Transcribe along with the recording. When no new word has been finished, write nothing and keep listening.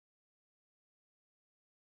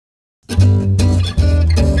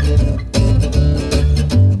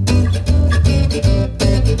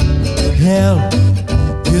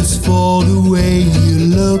for the way you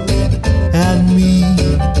look at me.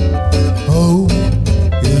 O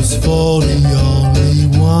is for the only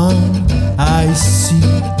one I see.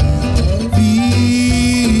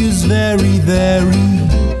 V is very, very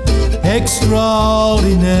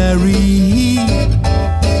extraordinary.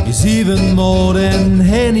 It's even more than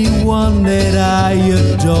anyone that I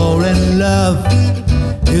adore. And love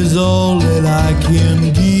is all that I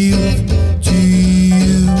can give to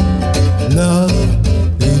you. Love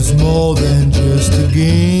is more than just a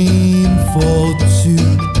game for two.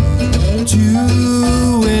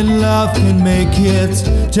 Two in love can make it.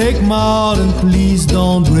 Take more than please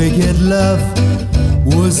don't break it. Love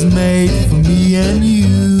was made for me and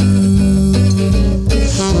you.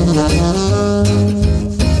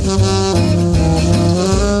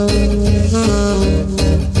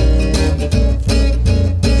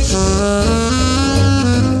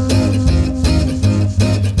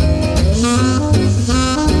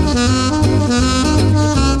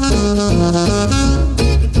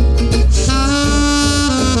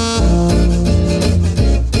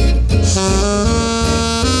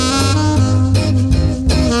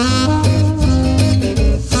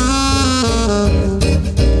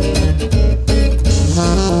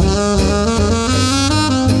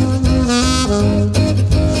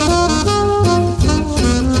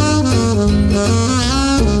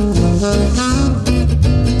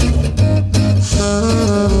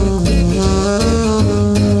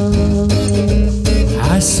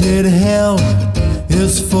 I said hell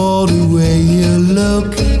is for the way you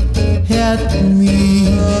look at me.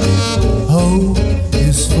 O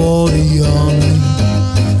is for the only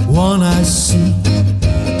one I see.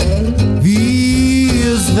 V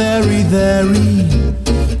is very, very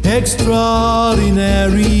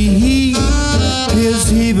extraordinary. He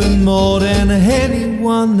is even more than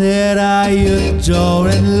anyone that I adore.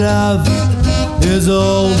 And love is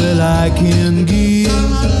all that I can give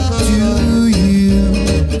to you.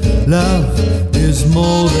 Love is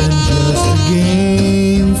more than just a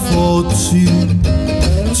game for two.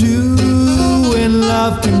 Two in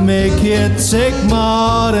love can make it. Take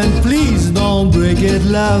more and please don't break it.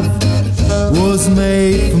 Love was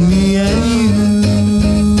made for me and you.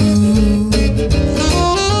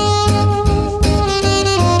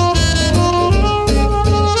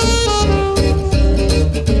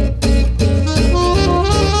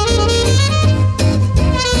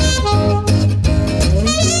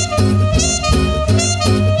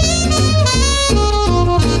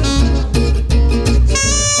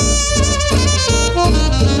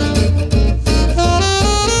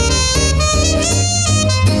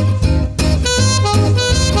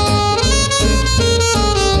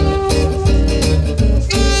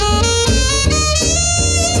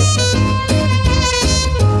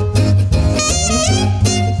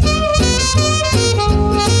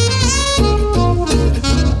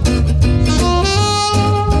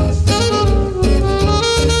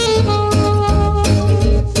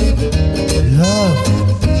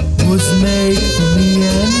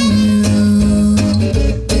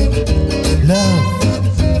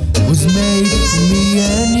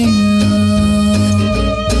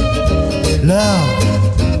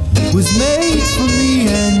 Love was made for me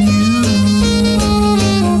and you.